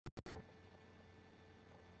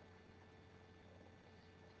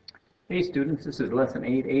Hey students, this is lesson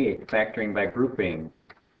 8A, factoring by grouping.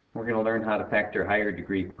 We're going to learn how to factor higher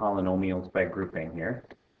degree polynomials by grouping here.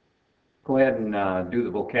 Go ahead and do the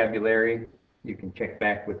vocabulary. You can check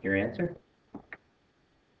back with your answer.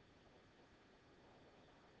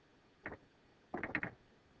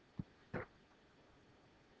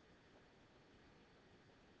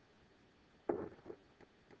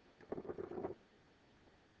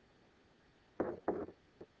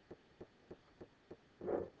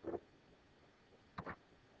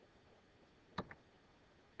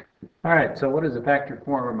 All right, so what is the factor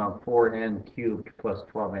form of 4n cubed plus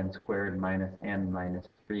 12n squared minus n minus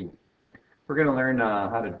 3? We're going to learn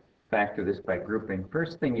how to factor this by grouping.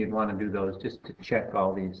 First thing you'd want to do, though, is just to check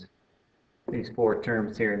all these four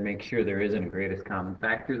terms here and make sure there isn't a greatest common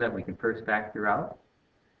factor that we can first factor out.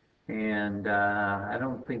 And I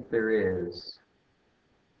don't think there is,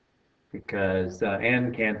 because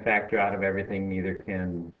n can't factor out of everything, neither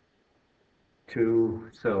can 2.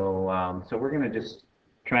 So we're going to just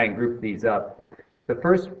try and group these up. The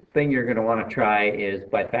first thing you're going to want to try is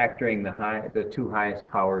by factoring the two highest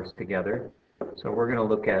powers together. So we're going to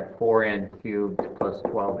look at 4n cubed plus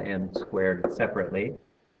 12n squared separately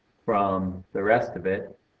from the rest of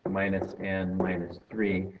it, minus n minus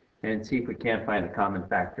 3, and see if we can't find a common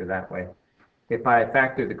factor that way. If I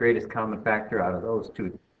factor the greatest common factor out of those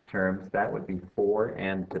two terms, that would be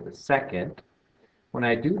 4n to the second. When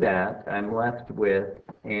I do that, I'm left with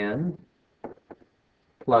n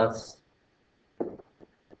plus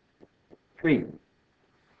 3.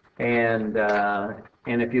 And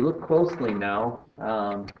if you look closely now,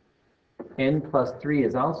 n plus 3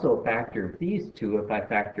 is also a factor of these two if I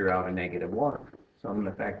factor out a negative 1. So I'm going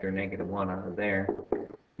to factor a negative 1 out of there,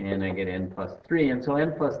 and I get n plus 3. And so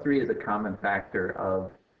n plus 3 is a common factor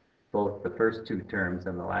of both the first two terms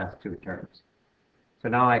and the last two terms. So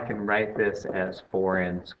now I can write this as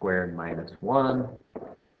 4n squared minus 1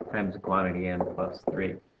 times the quantity n plus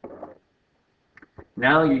 3.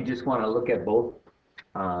 Now you just want to look at both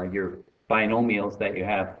your binomials that you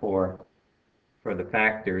have for the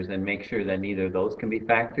factors and make sure that neither of those can be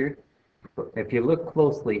factored. If you look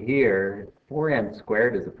closely here, 4n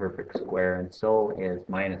squared is a perfect square, and so is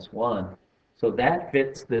minus 1. So that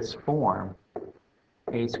fits this form,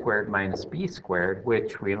 a squared minus b squared,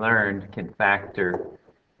 which we learned can factor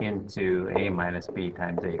into a minus b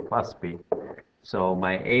times a plus b. So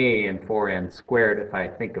my a in 4n squared, if I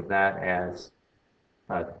think of that as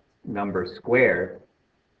a number squared,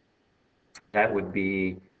 that would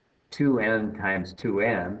be 2n times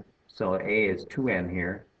 2n. So a is 2n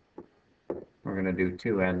here. We're going to do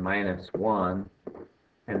 2n minus 1,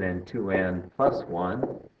 and then 2n plus 1.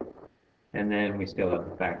 And then we still have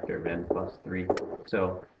the factor of n plus 3.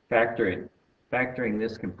 So factoring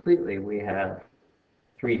this completely, we have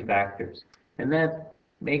 3 factors. And that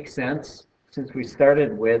makes sense. Since we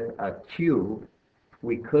started with a cube,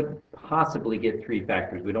 we could possibly get 3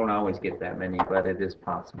 factors. We don't always get that many, but it is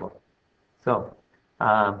possible. So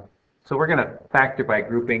we're going to factor by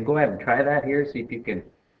grouping. Go ahead and try that here. See if you can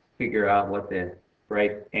figure out what the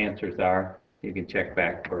right answers are. You can check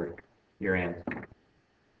back for your answer.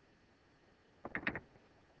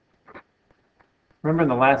 Remember in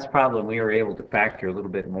the last problem we were able to factor a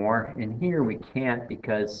little bit more, and here we can't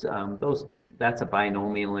because that's a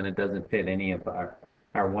binomial and it doesn't fit any of our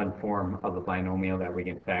one form of a binomial that we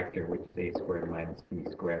can factor, which is a squared minus b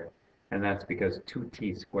squared. And that's because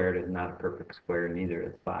 2t squared is not a perfect square, neither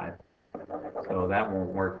is 5. So that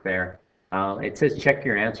won't work there. It says check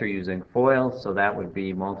your answer using FOIL, so that would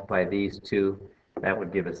be multiply these two. That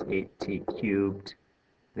would give us 8t cubed.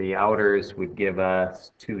 The outers would give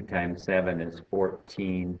us 2 times 7 is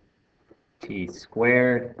 14t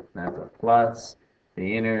squared. That's a plus.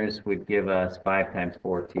 The inners would give us 5 times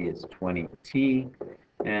 4t is 20t.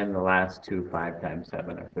 And the last two, 5 times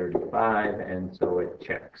 7 are 35. And so it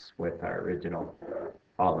checks with our original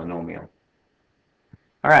polynomial.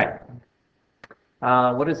 All right.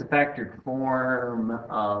 What is the factored form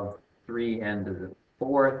of 3n to the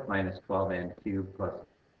 4th minus 12n cubed plus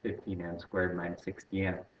 15n squared minus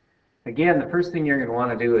 60n? Again, the first thing you're going to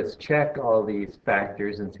want to do is check all these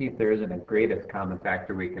factors and see if there isn't a greatest common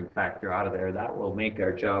factor we can factor out of there. That will make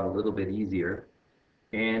our job a little bit easier.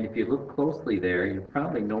 And if you look closely there, you'll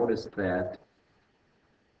probably notice that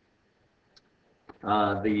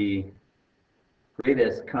the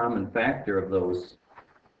greatest common factor of those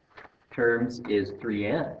terms is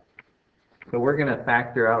 3n. So we're going to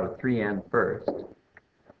factor out a 3n first, and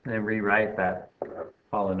then rewrite that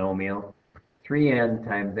polynomial. 3n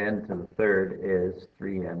times n to the third is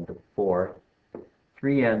 3n to the fourth.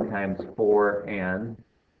 3n times 4n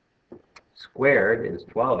squared is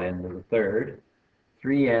 12n to the third.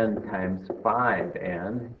 3n times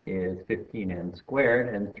 5n is 15n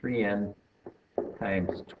squared, and 3n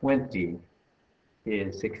times 20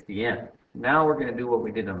 is 60n. Now we're going to do what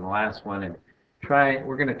we did on the last one and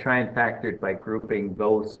we're going to try and factor it by grouping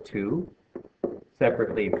those two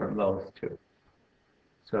separately from those two.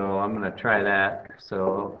 So I'm going to try that.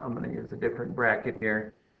 So I'm going to use a different bracket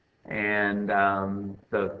here. And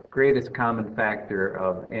the greatest common factor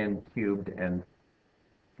of n cubed and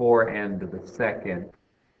 4n to the second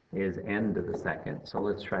is n to the second. So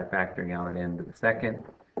let's try factoring out an n to the second.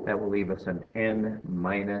 That will leave us an n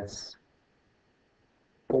minus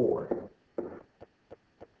 4.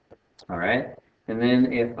 All right. And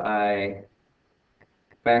then if I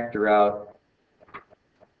factor out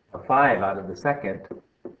a 5 out of the second,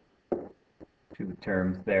 two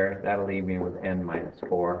terms there, that'll leave me with n minus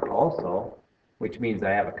 4 also, which means I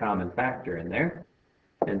have a common factor in there.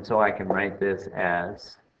 And so I can write this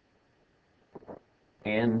as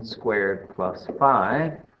n squared plus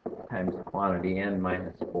 5 times the quantity n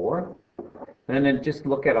minus 4. And then just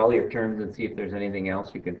look at all your terms and see if there's anything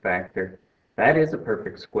else you can factor. That is a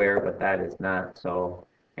perfect square, but that is not. So,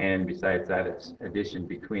 and besides that, it's addition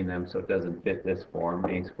between them, so it doesn't fit this form,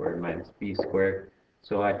 a squared minus b squared.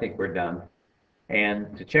 So I think we're done.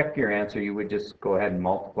 And to check your answer, you would just go ahead and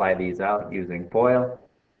multiply these out using FOIL.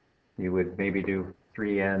 You would maybe do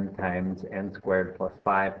 3n times n squared plus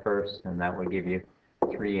 5 first, and that would give you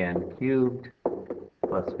 3n cubed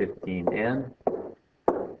plus 15n.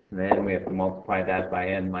 Then we have to multiply that by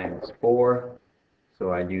n minus 4.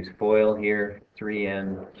 So I'd use FOIL here.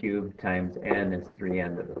 3n cubed times n is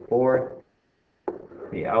 3n to the 4th.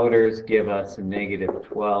 The outers give us a negative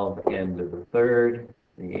 12n to the 3rd.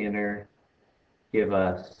 The inner give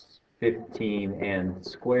us 15n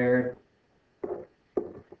squared.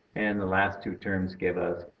 And the last two terms give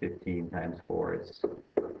us 15 times 4 is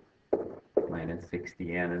minus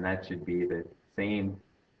 60n. And that should be the same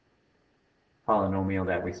polynomial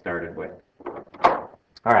that we started with. All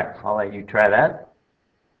right, I'll let you try that.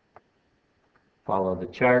 Follow the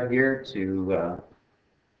chart here to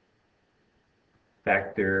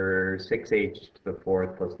factor 6h to the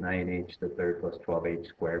 4th plus 9h to the 3rd plus 12h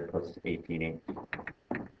squared plus 18h.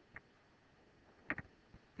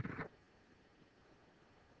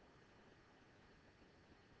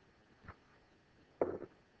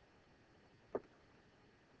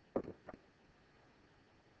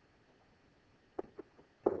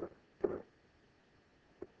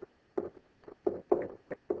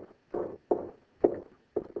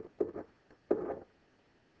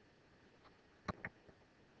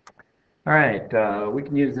 All right, we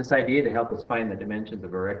can use this idea to help us find the dimensions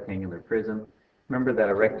of a rectangular prism. Remember that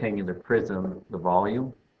a rectangular prism, the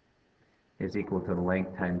volume, is equal to the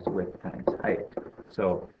length times width times height.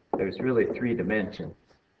 So there's really 3 dimensions.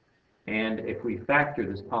 And if we factor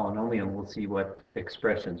this polynomial, we'll see what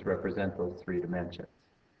expressions represent those 3 dimensions.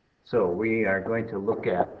 So we are going to look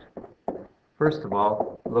at, first of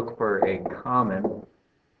all, look for a common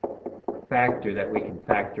factor that we can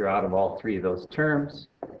factor out of all 3 of those terms.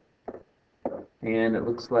 And it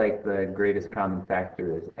looks like the greatest common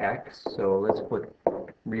factor is x. So let's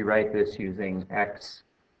rewrite this using x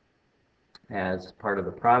as part of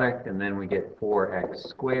the product, and then we get 4x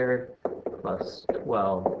squared plus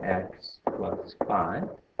 12x plus 5.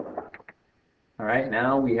 All right,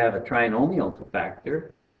 now we have a trinomial to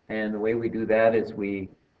factor, and the way we do that is we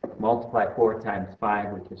multiply 4 times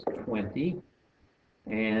 5, which is 20.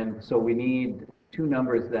 And so we need 2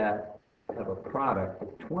 numbers that have a product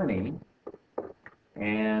of 20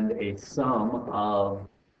 and a sum of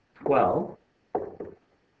 12.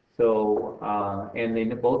 So, and they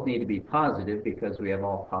both need to be positive because we have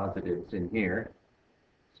all positives in here.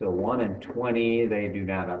 So 1 and 20, they do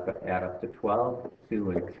not add up to 12.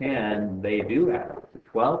 2 and 10, they do add up to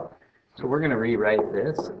 12. So we're going to rewrite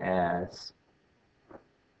this as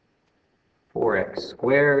 4x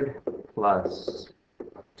squared plus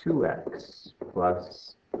 2x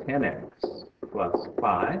plus 10x plus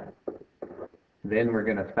 5. Then we're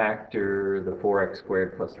going to factor the 4x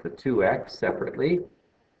squared plus the 2x separately.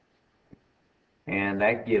 And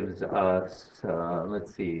that gives us,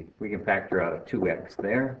 let's see, we can factor out a 2x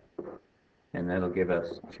there. And that'll give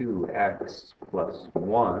us 2x plus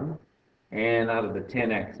 1. And out of the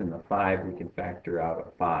 10x and the 5, we can factor out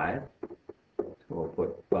a 5. So we'll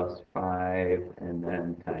put plus 5 and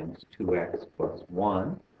then times 2x plus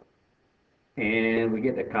 1. And we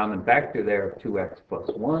get a common factor there of 2x plus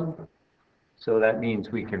 1. So that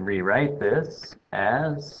means we can rewrite this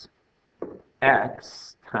as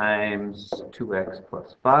x times 2x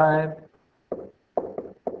plus 5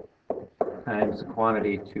 times the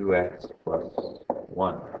quantity 2x plus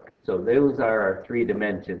 1. So those are our three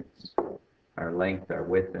dimensions, our length, our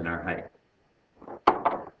width, and our height.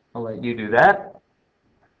 I'll let you do that,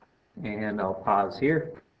 and I'll pause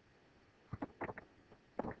here.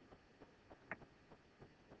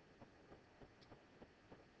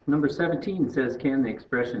 Number 17 says, can the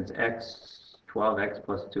expressions x, 12x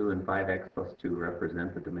plus 2 and 5x plus 2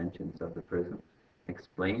 represent the dimensions of the prism?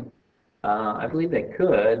 Explain. I believe they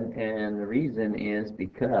could, and the reason is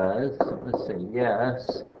because, let's say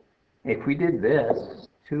yes, if we did this,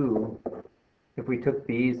 if we took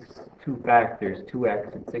these two factors,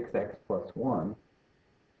 2x and 6x plus 1,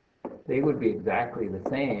 they would be exactly the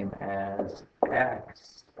same as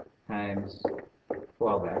x times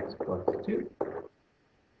 12x plus 2.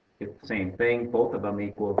 It's the same thing, both of them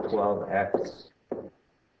equal 12x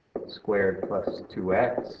squared plus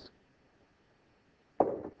 2x.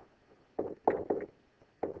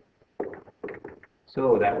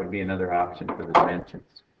 So that would be another option for the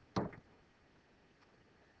dimensions.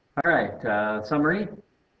 All right, summary.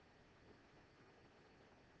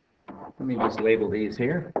 Let me just label these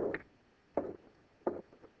here.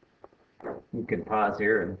 You can pause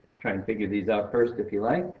here and try and figure these out first if you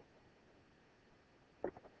like.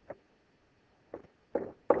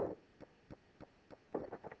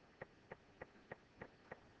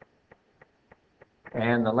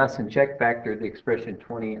 And the lesson check factor, the expression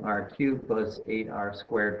 20r cubed plus 8r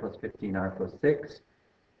squared plus 15r plus 6.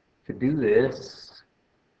 To do this,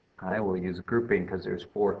 I will use grouping because there's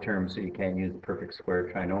 4 terms, so you can't use the perfect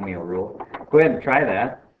square trinomial rule. Go ahead and try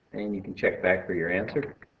that, and you can check back for your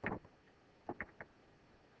answer.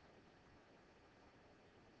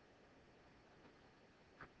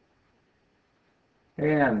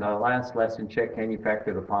 And the last lesson check, can you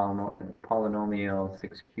factor the polynomial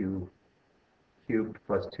 6q cubed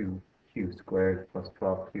plus 2q squared plus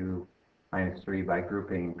 12q minus 3 by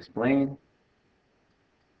grouping? Explain. Go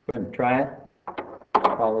ahead and try it.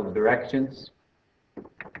 Follow the directions.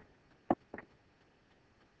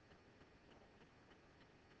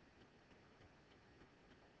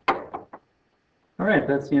 All right,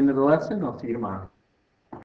 that's the end of the lesson. I'll see you tomorrow.